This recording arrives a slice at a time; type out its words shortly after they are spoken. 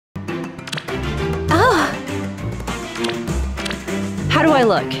I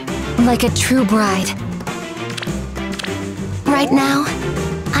look? Like a true bride. Right now,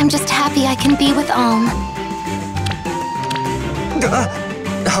 I'm just happy I can be with Alm.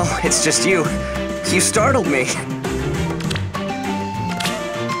 Oh, it's just you. You startled me.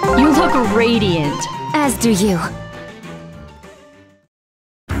 You look radiant. As do you.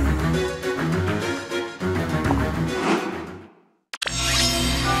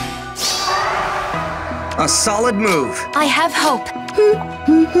 A solid move. I have hope.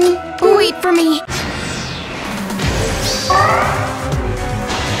 Wait for me.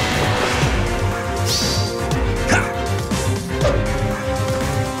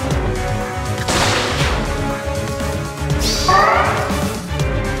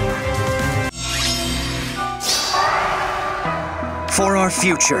 For our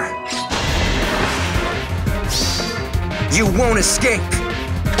future. You won't escape.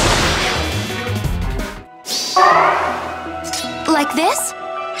 Like this?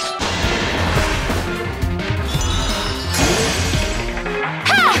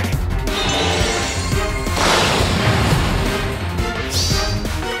 Ha!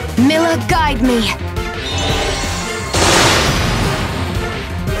 Milla, guide me.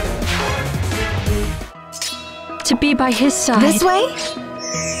 To be by his side. This way?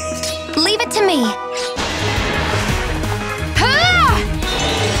 Leave it to me. Ha!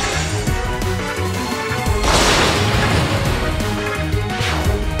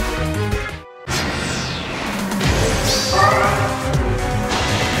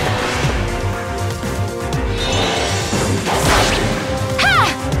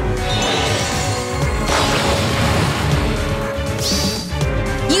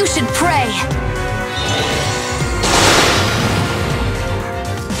 You should pray.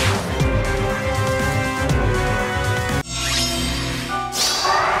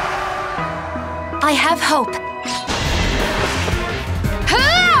 I have hope.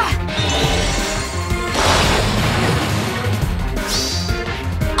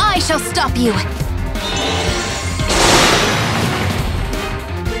 I shall stop you.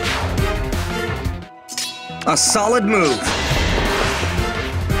 A solid move.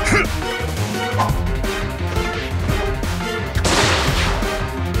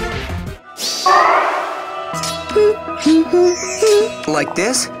 Like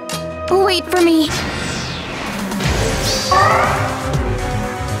this? Wait for me.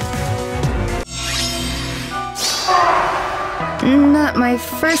 Not my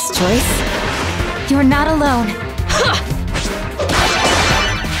first choice. You're not alone.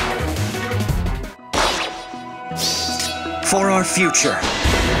 For our future.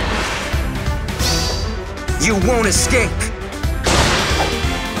 You won't escape.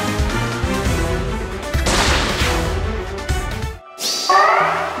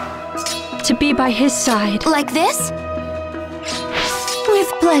 To be by his side. Like this? With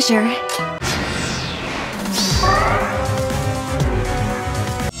pleasure.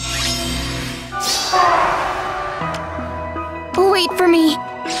 Wait for me.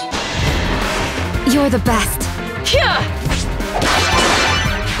 You're the best.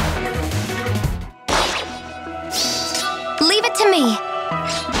 Leave it to me.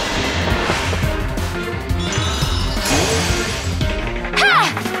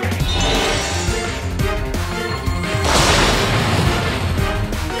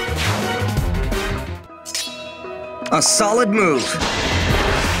 A solid move.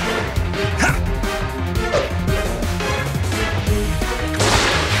 Ha!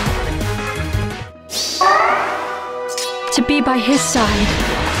 To be by his side.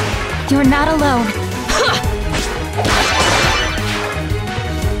 You're not alone.